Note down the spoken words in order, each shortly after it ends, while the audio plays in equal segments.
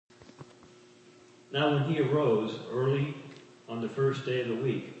Now when he arose early on the first day of the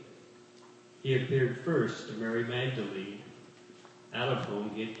week, he appeared first to Mary Magdalene, out of whom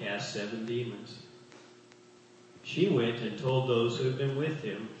he had cast 7 demons. She went and told those who had been with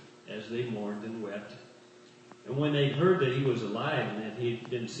him, as they mourned and wept. And when they heard that he was alive and that he had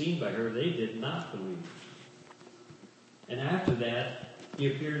been seen by her, they did not believe. And after that, he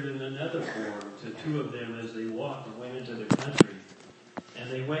appeared in another form to 2 of them as they walked and went into the country. And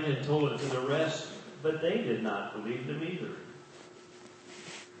they went and told it to the rest, but they did not believe them either.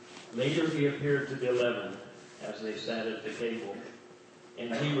 Later he appeared to the 11 as they sat at the table,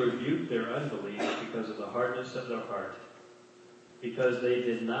 and he rebuked their unbelief because of the hardness of their heart, because they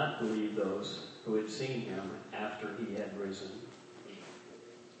did not believe those who had seen him after he had risen.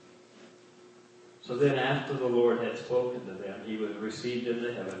 So then after the Lord had spoken to them, he was received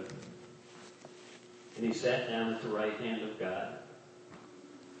into heaven, and he sat down at the right hand of God.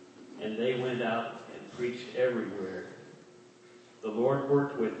 And they went out and preached everywhere. The Lord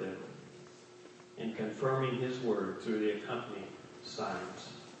worked with them in confirming his word through the accompanying signs.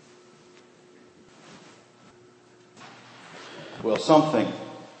 Well, something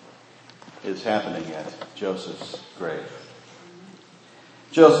is happening at Joseph's grave.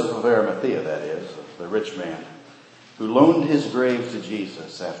 Joseph of Arimathea, that is, the rich man who loaned his grave to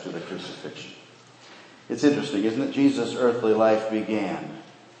Jesus after the crucifixion. It's interesting, isn't it? Jesus' earthly life began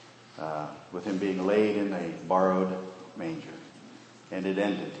with him being laid in a borrowed manger, and it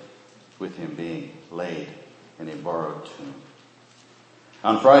ended with him being laid in a borrowed tomb.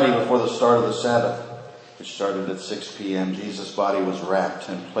 On Friday, before the start of the Sabbath, which started at 6 p.m., Jesus' body was wrapped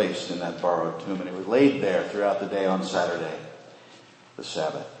and placed in that borrowed tomb, and it was laid there throughout the day on Saturday, the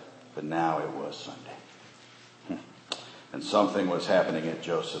Sabbath. But now it was Sunday. And something was happening at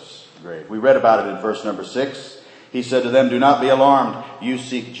Joseph's grave. We read about it in verse number 6. He said to them, "Do not be alarmed. You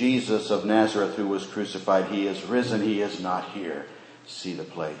seek Jesus of Nazareth who was crucified. He is risen. He is not here. See the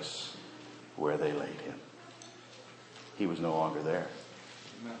place where they laid him." He was no longer there.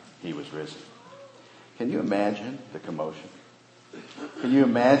 He was risen. Can you imagine the commotion? Can you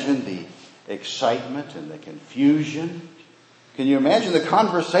imagine the excitement and the confusion? Can you imagine the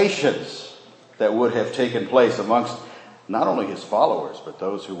conversations that would have taken place amongst not only his followers, but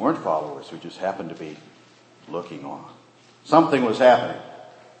those who weren't followers, who just happened to be looking on? Something was happening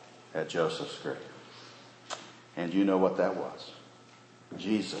at Joseph's grave. And you know what that was.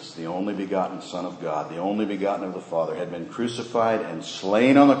 Jesus, the only begotten Son of God, the only begotten of the Father, had been crucified and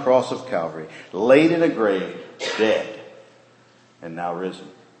slain on the cross of Calvary, laid in a grave, dead, and now risen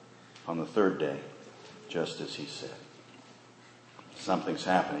on the 3rd day, just as he said. Something's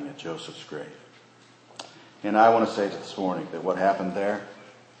happening at Joseph's grave. And I want to say this morning that what happened there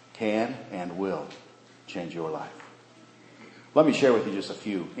can and will change your life. Let me share with you just a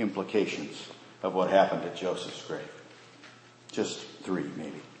few implications of what happened at Joseph's grave. Just 3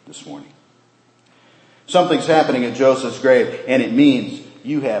 maybe this morning. Something's happening at Joseph's grave, and it means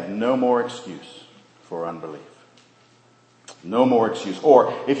you have no more excuse for unbelief. No more excuse.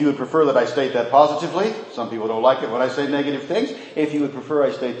 Or, if you would prefer that I state that positively, some people don't like it when I say negative things. If you would prefer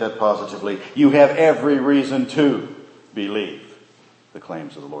I state that positively, you have every reason to believe the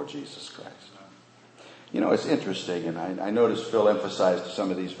claims of the Lord Jesus Christ. You know, it's interesting, and I noticed Phil emphasized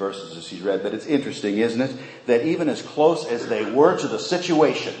some of these verses as he read, but it's interesting, isn't it, that even as close as they were to the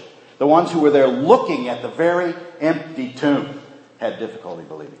situation, the ones who were there looking at the very empty tomb had difficulty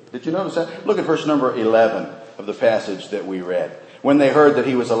believing. Did you notice that? Look at verse number 11 of the passage that we read. When they heard that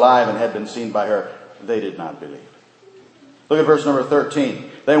he was alive and had been seen by her, they did not believe. Look at verse number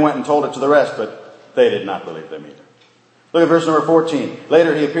 13. They went and told it to the rest, but they did not believe them either. Look at verse number 14.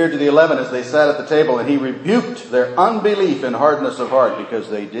 Later he appeared to the 11 as they sat at the table, and he rebuked their unbelief and hardness of heart because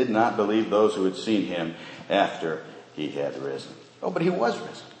they did not believe those who had seen him after he had risen. Oh, but he was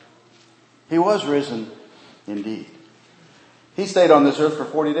risen. He was risen indeed. He stayed on this earth for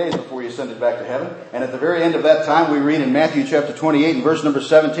 40 days before he ascended back to heaven. And at the very end of that time, we read in Matthew chapter 28 and verse number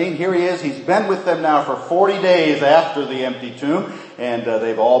 17, here he is. He's been with them now for 40 days after the empty tomb. And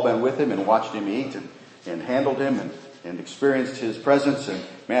they've all been with him and watched him eat and handled him and experienced his presence. And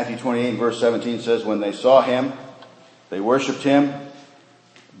Matthew 28 and verse 17 says, when they saw him, they worshipped him,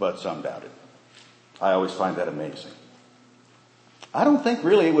 but some doubted. I always find that amazing. I don't think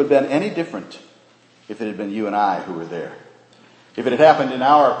really it would have been any different if it had been you and I who were there. If it had happened in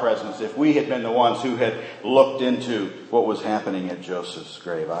our presence, if we had been the ones who had looked into what was happening at Joseph's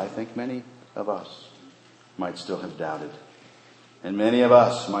grave, I think many of us might still have doubted. And many of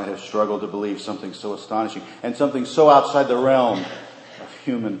us might have struggled to believe something so astonishing and something so outside the realm of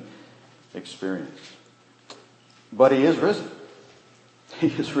human experience. But he is risen. He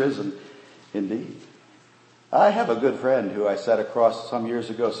is risen Indeed. I have a good friend who I sat across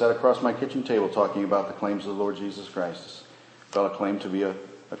my kitchen table talking about the claims of the Lord Jesus Christ. This fellow claimed to be a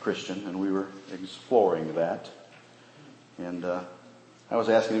Christian, and we were exploring that. And I was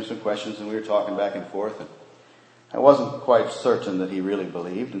asking him some questions, and we were talking back and forth. And I wasn't quite certain that he really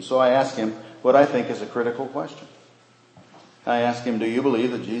believed, and so I asked him what I think is a critical question. I asked him, do you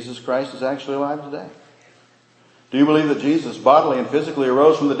believe that Jesus Christ is actually alive today? Do you believe that Jesus bodily and physically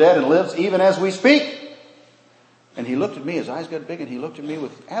arose from the dead and lives even as we speak? And he looked at me, his eyes got big, and he looked at me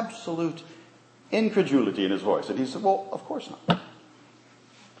with absolute incredulity in his voice. And he said, well, of course not.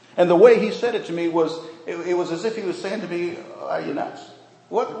 And the way he said it to me was, it was as if he was saying to me, are you nuts?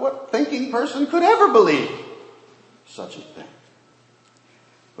 What thinking person could ever believe such a thing?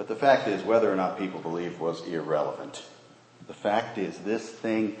 But the fact is, whether or not people believe was irrelevant. The fact is, this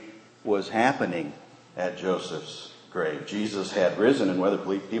thing was happening at Joseph's grave. Jesus had risen, and whether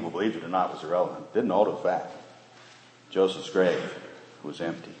people believed it or not was irrelevant. Didn't alter the fact. Joseph's grave was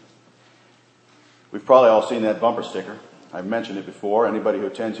empty. We've probably all seen that bumper sticker. I've mentioned it before. Anybody who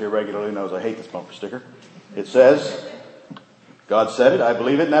attends here regularly knows I hate this bumper sticker. It says, God said it, I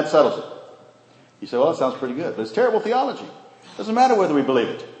believe it, and that settles it. You say, well, that sounds pretty good. But it's terrible theology. Doesn't matter whether we believe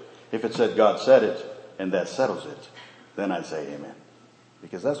it. If it said God said it, and that settles it, then I'd say amen.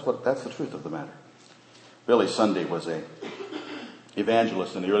 Because that's the truth of the matter. Billy Sunday was a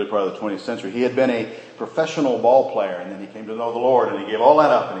evangelist in the early part of the 20th century. He had been a professional ball player, and then he came to know the Lord, and he gave all that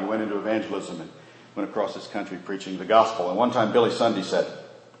up, and he went into evangelism and went across this country preaching the gospel. And one time Billy Sunday said,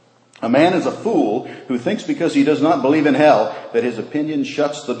 a man is a fool who thinks because he does not believe in hell that his opinion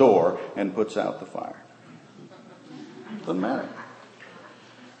shuts the door and puts out the fire. Doesn't matter.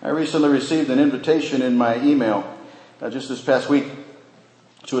 I recently received an invitation in my email just this past week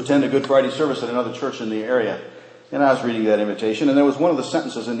to attend a Good Friday service at another church in the area. And I was reading that invitation, and there was one of the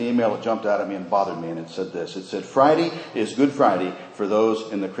sentences in the email that jumped out at me and bothered me, and it said this. It said, Friday is Good Friday for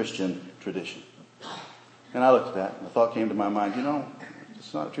those in the Christian tradition. And I looked at that, and the thought came to my mind,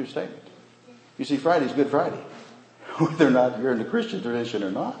 it's not a true statement. You see, Friday's Good Friday, whether or not you're in the Christian tradition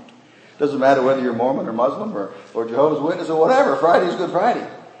or not. Doesn't matter whether you're Mormon or Muslim or Jehovah's Witness or whatever. Friday's Good Friday.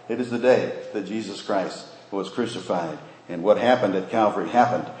 It is the day that Jesus Christ was crucified. And what happened at Calvary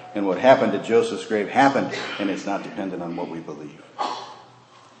happened. And what happened at Joseph's grave happened. And it's not dependent on what we believe.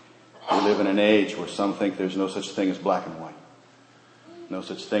 We live in an age where some think there's no such thing as black and white. No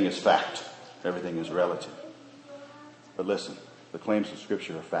such thing as fact. Everything is relative. But listen, the claims of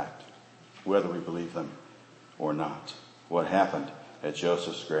Scripture are fact, whether we believe them or not. What happened at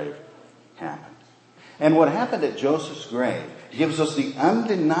Joseph's grave happened. And what happened at Joseph's grave gives us the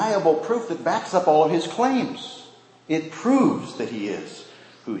undeniable proof that backs up all of his claims. It proves that he is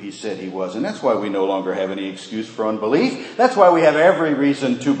who he said he was. And that's why we no longer have any excuse for unbelief. That's why we have every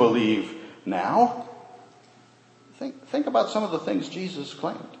reason to believe now. Think about some of the things Jesus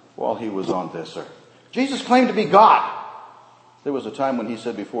claimed while he was on this earth. Jesus claimed to be God. There was a time when he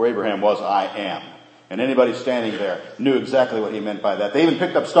said before Abraham was, I am. And anybody standing there knew exactly what he meant by that. They even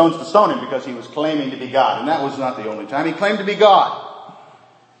picked up stones to stone him because he was claiming to be God. And that was not the only time. He claimed to be God.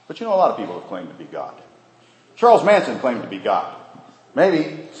 But a lot of people have claimed to be God. Charles Manson claimed to be God.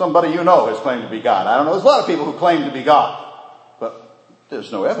 Maybe somebody you know has claimed to be God. I don't know. There's a lot of people who claim to be God. But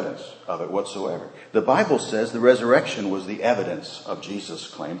there's no evidence of it whatsoever. The Bible says the resurrection was the evidence of Jesus'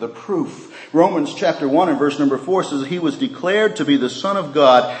 claim, the proof. Romans chapter 1 and verse number 4 says he was declared to be the Son of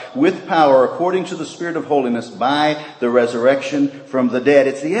God with power according to the Spirit of holiness by the resurrection from the dead.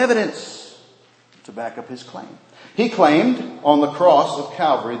 It's the evidence to back up his claim. He claimed on the cross of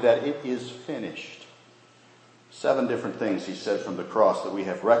Calvary that it is finished. 7 different things he said from the cross that we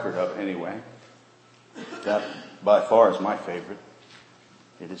have record of anyway. That by far is my favorite.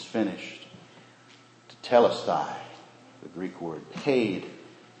 It is finished. Tetelestai, the Greek word, paid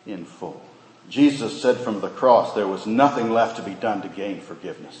in full. Jesus said from the cross there was nothing left to be done to gain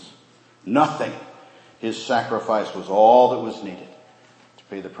forgiveness. Nothing. His sacrifice was all that was needed to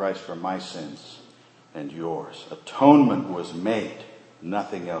pay the price for my sins and yours. Atonement was made.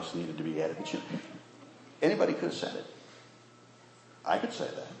 Nothing else needed to be added. Anybody could have said it. I could say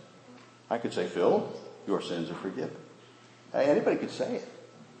that. I could say, Phil, your sins are forgiven. Anybody could say it.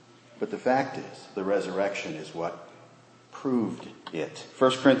 But the fact is, the resurrection is what proved it.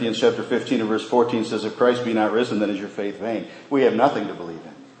 1 Corinthians chapter 15 and verse 14 says, if Christ be not risen, then is your faith vain. We have nothing to believe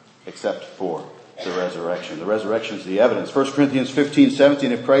in except for the resurrection. The resurrection is the evidence. 1 Corinthians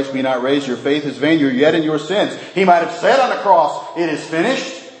 15:17, if Christ be not raised, your faith is vain. You're yet in your sins. He might have said on the cross, it is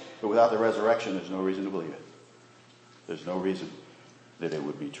finished. But without the resurrection, there's no reason to believe it. There's no reason that it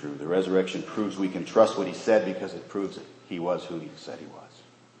would be true. The resurrection proves we can trust what he said because it proves it. He was who he said he was.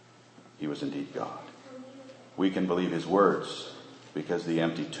 he was indeed God. We can believe his words because the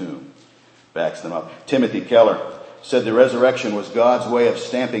empty tomb backs them up. Timothy Keller said the resurrection was God's way of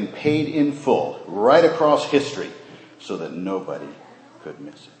stamping paid in full right across history so that nobody could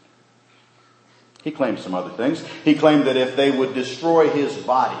miss it. He claimed some other things. He claimed that if they would destroy his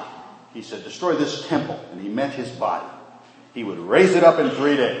body, he said, destroy this temple, and he meant his body, he would raise it up in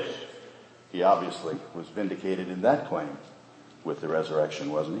 3 days. He obviously was vindicated in that claim with the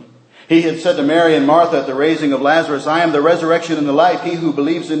resurrection, wasn't he? He had said to Mary and Martha at the raising of Lazarus, I am the resurrection and the life. He who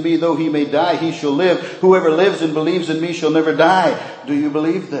believes in me, though he may die, he shall live. Whoever lives and believes in me shall never die. Do you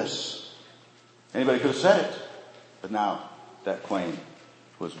believe this? Anybody could have said it. But now that claim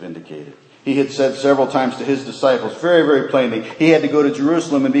was vindicated. He had said several times to his disciples, very, very plainly, he had to go to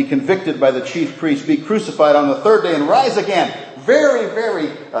Jerusalem and be convicted by the chief priests, be crucified on the third day and rise again. Very, very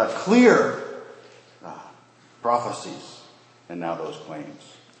clear prophecies. And now those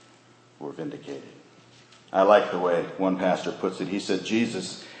claims were vindicated. I like the way one pastor puts it. He said,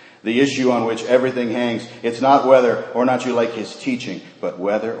 Jesus, the issue on which everything hangs, it's not whether or not you like his teaching, but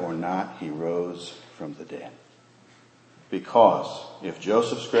whether or not he rose from the dead. Because if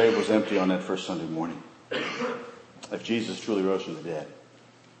Joseph's grave was empty on that first Sunday morning, if Jesus truly rose from the dead,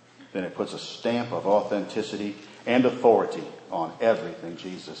 then it puts a stamp of authenticity and authority on everything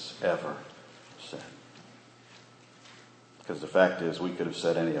Jesus ever said. Because the fact is, we could have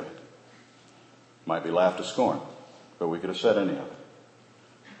said any of it. Might be laughed to scorn, but we could have said any of it.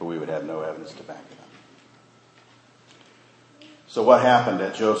 But we would have no evidence to back it up. So what happened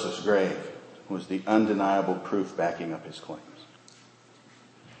at Joseph's grave was the undeniable proof backing up his claims.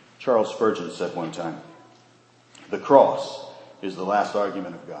 Charles Spurgeon said one time, the cross is the last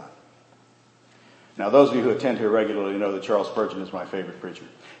argument of God. Now, those of you who attend here regularly know that Charles Spurgeon is my favorite preacher.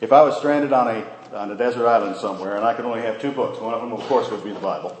 If I was stranded on a desert island somewhere and I could only have 2 books, one of them, of course, would be the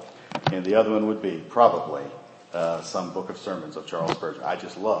Bible, and the other one would be probably some book of sermons of Charles Spurgeon. I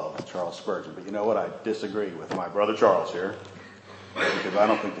just love Charles Spurgeon. But you know what? I disagree with my brother Charles here, because I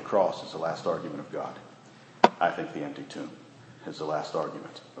don't think the cross is the last argument of God. I think the empty tomb is the last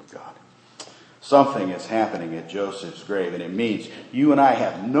argument of God. Something is happening at Joseph's grave, and it means you and I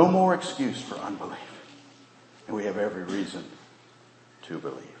have no more excuse for unbelief. And we have every reason to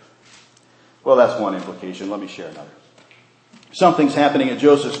believe. Well, that's one implication. Let me share another. Something's happening at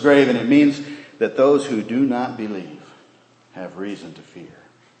Joseph's grave, and it means that those who do not believe have reason to fear.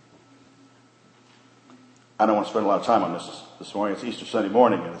 I don't want to spend a lot of time on this morning. It's Easter Sunday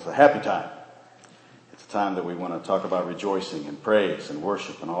morning, and it's a happy time. It's a time that we want to talk about rejoicing and praise and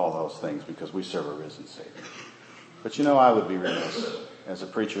worship and all those things because we serve a risen Savior. But you know, I would be remiss as a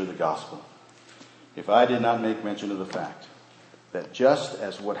preacher of the gospel if I did not make mention of the fact that just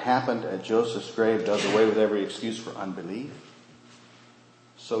as what happened at Joseph's grave does away with every excuse for unbelief,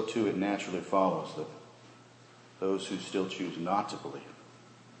 so too it naturally follows that those who still choose not to believe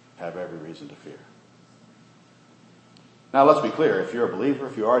have every reason to fear. Now let's be clear, if you're a believer,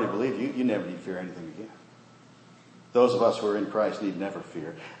 if you already believe, you never need to fear anything again. Those of us who are in Christ need never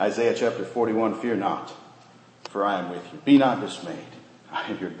fear. Isaiah chapter 41, fear not, for I am with you. Be not dismayed. I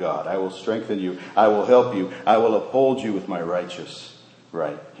am your God. I will strengthen you. I will help you. I will uphold you with my righteous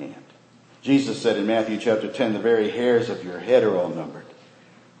right hand. Jesus said in Matthew chapter 10, the very hairs of your head are all numbered.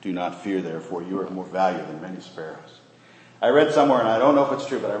 Do not fear, therefore, you are more valuable than many sparrows. I read somewhere, and I don't know if it's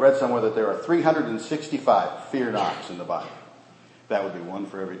true, but I read somewhere that there are 365 fear nots in the Bible. That would be one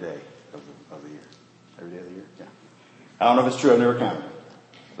for every day of the year. Every day of the year? Yeah. I don't know if it's true. I've never counted it.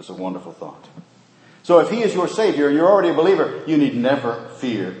 It's a wonderful thought. So if he is your Savior and you're already a believer, you need never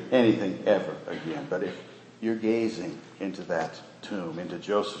fear anything ever again. But if you're gazing into that tomb, into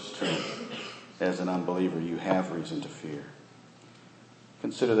Joseph's tomb, as an unbeliever, you have reason to fear.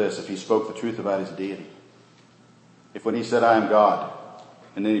 Consider this, if he spoke the truth about his deity. If when he said, I am God,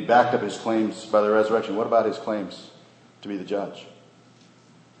 and then he backed up his claims by the resurrection, what about his claims to be the judge?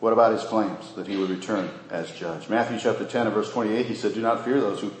 What about his claims that he would return as judge? Matthew chapter 10 and verse 28, he said, do not fear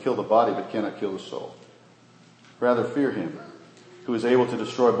those who kill the body but cannot kill the soul. Rather fear him who is able to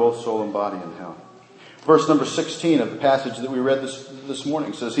destroy both soul and body in hell. Verse number 16 of the passage that we read this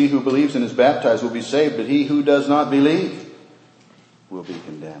morning says, he who believes and is baptized will be saved, but he who does not believe will be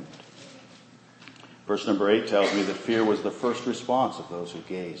condemned. Verse number 8 tells me that fear was the first response of those who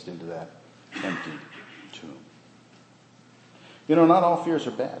gazed into that empty tomb. You know, not all fears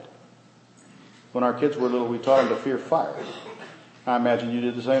are bad. When our kids were little, we taught them to fear fire. I imagine you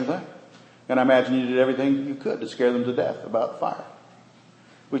did the same thing. And I imagine you did everything you could to scare them to death about fire.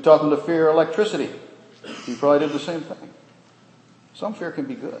 We taught them to fear electricity. You probably did the same thing. Some fear can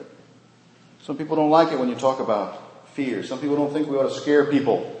be good. Some people don't like it when you talk about fear. Some people don't think we ought to scare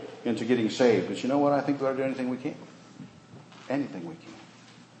people into getting saved. But you know what? I think we ought to do anything we can. Anything we can.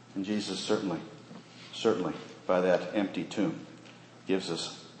 And Jesus certainly, by that empty tomb, gives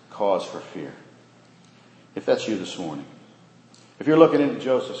us cause for fear. If that's you this morning, if you're looking into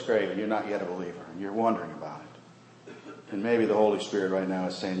Joseph's grave and you're not yet a believer, and you're wondering about it, and maybe the Holy Spirit right now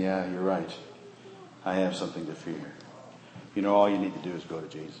is saying, yeah, you're right. I have something to fear. You know, all you need to do is go to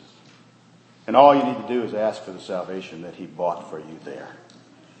Jesus. And all you need to do is ask for the salvation that he bought for you there.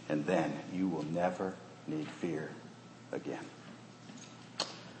 And then you will never need fear again.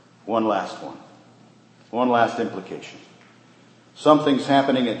 One last one. One last implication. Something's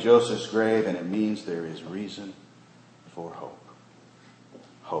happening at Joseph's grave, and it means there is reason for hope.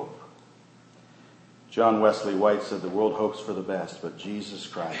 Hope. John Wesley White said the world hopes for the best, but Jesus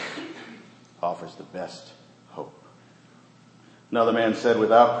Christ offers the best hope. Another man said,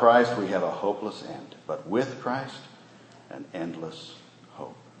 without Christ we have a hopeless end, but with Christ an endless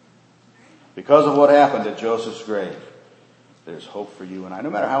hope. Because of what happened at Joseph's grave, there's hope for you and I, no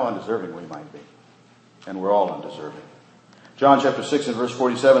matter how undeserving we might be. And we're all undeserving. John chapter 6 and verse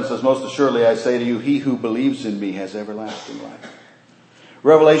 47 says, most assuredly I say to you, he who believes in me has everlasting life.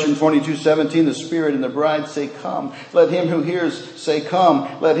 Revelation 22:17, the Spirit and the bride say, come. Let him who hears say,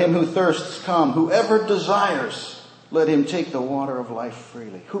 come. Let him who thirsts come. Whoever desires, let him take the water of life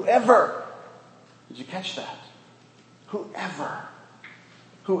freely. Whoever. Did you catch that? Whoever.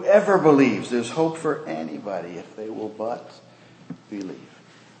 Whoever believes. There's hope for anybody if they will but believe.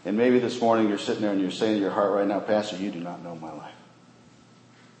 And maybe this morning you're sitting there and you're saying to your heart right now, Pastor, you do not know my life.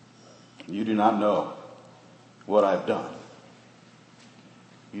 You do not know what I've done.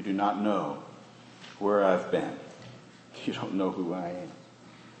 You do not know where I've been. You don't know who I am.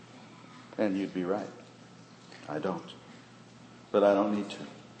 And you'd be right. I don't. But I don't need to.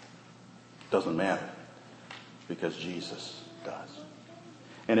 Doesn't matter. Because Jesus does.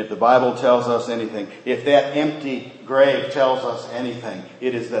 And if the Bible tells us anything, if that empty grave tells us anything,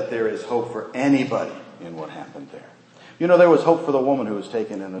 it is that there is hope for anybody in what happened there. You know, there was hope for the woman who was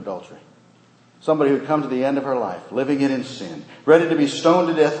taken in adultery. Somebody who had come to the end of her life, living it in sin, ready to be stoned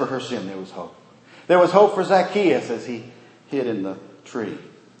to death for her sin. There was hope. There was hope for Zacchaeus as he hid in the tree.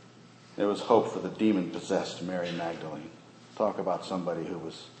 There was hope for the demon-possessed Mary Magdalene. Talk about somebody who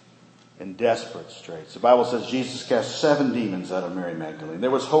was in desperate straits. The Bible says Jesus cast 7 demons out of Mary Magdalene. There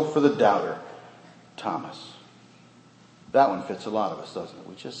was hope for the doubter, Thomas. That one fits a lot of us, doesn't it?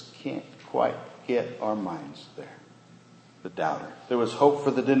 We just can't quite get our minds there. The doubter. There was hope for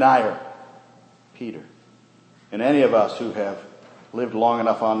the denier, Peter. And any of us who have lived long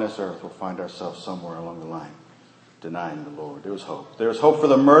enough on this earth will find ourselves somewhere along the line denying the Lord. There was hope. There's hope for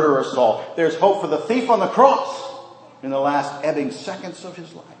the murderer Saul. There's hope for the thief on the cross in the last ebbing seconds of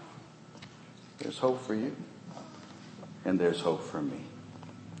his life. There's hope for you. And there's hope for me.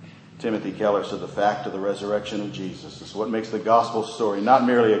 Timothy Keller said the fact of the resurrection of Jesus is what makes the gospel story not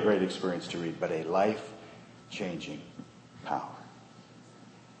merely a great experience to read, but a life-changing power.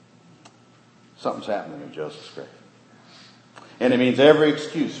 Something's happening in Joseph's grave. And it means every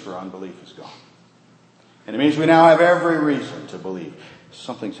excuse for unbelief is gone. And it means we now have every reason to believe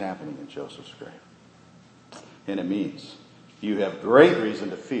something's happening in Joseph's grave. And it means you have great reason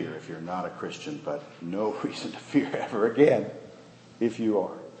to fear if you're not a Christian, but no reason to fear ever again if you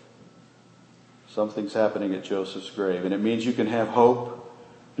are. Something's happening at Joseph's grave. And it means you can have hope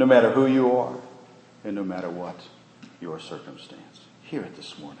no matter who you are and no matter what your circumstance. Hear it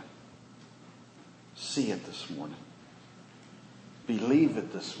this morning. See it this morning. Believe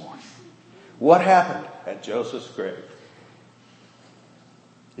it this morning. What happened at Joseph's grave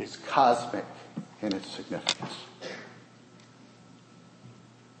is cosmic in its significance.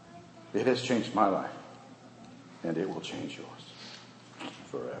 It has changed my life, and it will change yours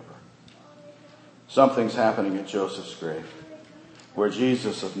forever. Something's happening at Joseph's grave, where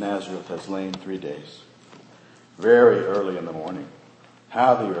Jesus of Nazareth has lain 3 days. Very early in the morning,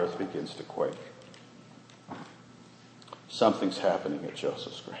 how the earth begins to quake. Something's happening at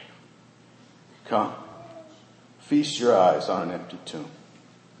Joseph's grave. Come, feast your eyes on an empty tomb.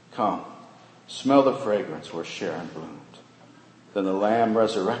 Come, smell the fragrance where Sharon bloomed. Then the Lamb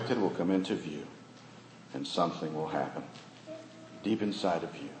resurrected will come into view, and something will happen deep inside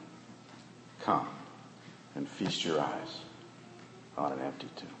of you. Come and feast your eyes on an empty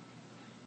tomb.